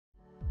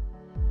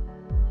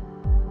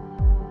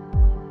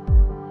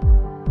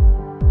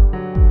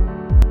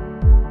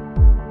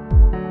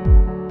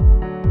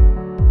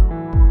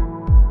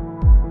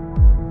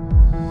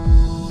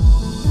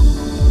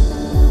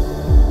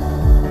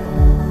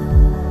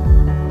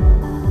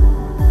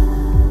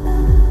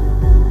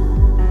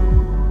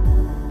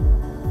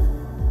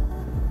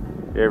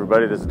Hey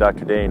everybody, this is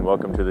Dr. Dain.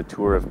 Welcome to the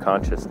Tour of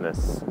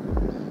Consciousness.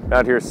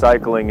 Out here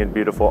cycling in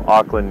beautiful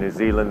Auckland, New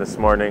Zealand this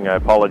morning. I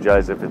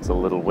apologize if it's a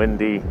little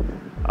windy.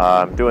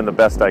 I'm doing the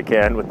best I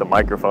can with the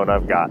microphone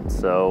I've got.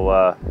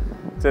 So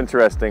it's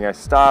interesting. I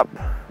stop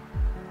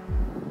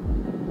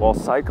while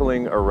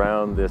cycling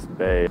around this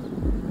bay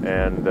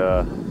and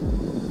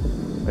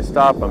I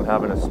stop, I'm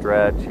having a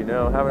stretch, you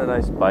know, having a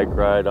nice bike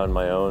ride on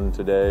my own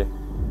today.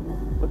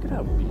 Look at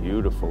how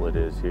beautiful it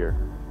is here.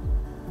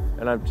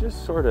 And I'm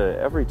just sort of,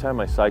 every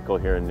time I cycle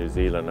here in New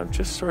Zealand, I'm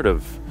just sort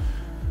of,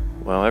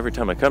 well, every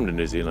time I come to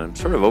New Zealand, I'm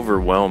sort of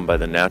overwhelmed by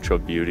the natural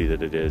beauty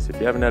that it is. If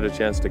you haven't had a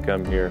chance to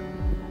come here,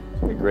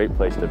 it's a great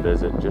place to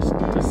visit, just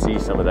to see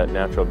some of that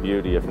natural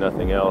beauty, if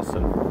nothing else.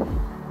 And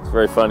it's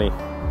very funny.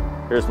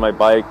 Here's my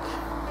bike,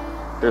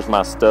 here's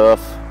my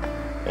stuff,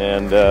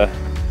 and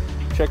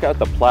check out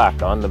the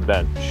plaque on the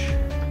bench.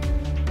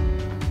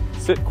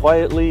 Sit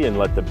quietly and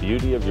let the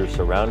beauty of your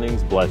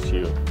surroundings bless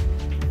you.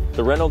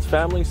 The Reynolds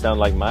family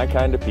sound like my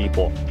kind of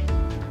people.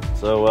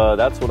 So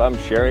that's what I'm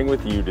sharing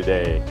with you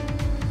today.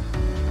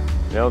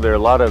 You know, there are a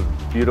lot of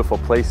beautiful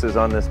places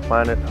on this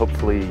planet.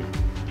 Hopefully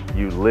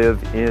you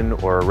live in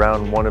or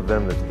around one of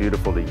them that's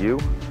beautiful to you.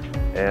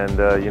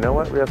 And you know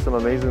what? We have some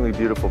amazingly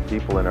beautiful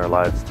people in our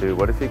lives too.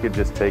 What if you could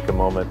just take a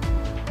moment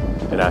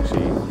and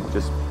actually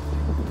just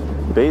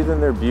bathe in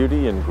their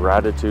beauty and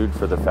gratitude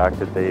for the fact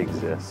that they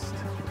exist.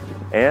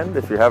 And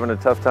if you're having a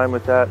tough time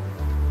with that,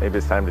 maybe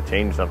it's time to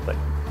change something.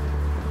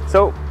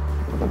 So,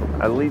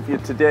 I leave you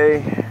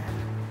today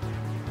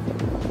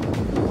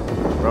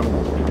from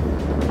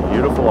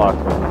beautiful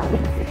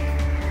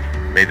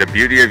Auckland. May the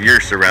beauty of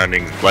your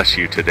surroundings bless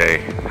you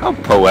today. How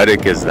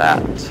poetic is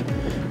that?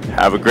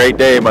 Have a great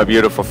day, my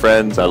beautiful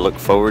friends. I look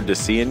forward to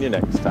seeing you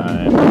next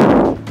time.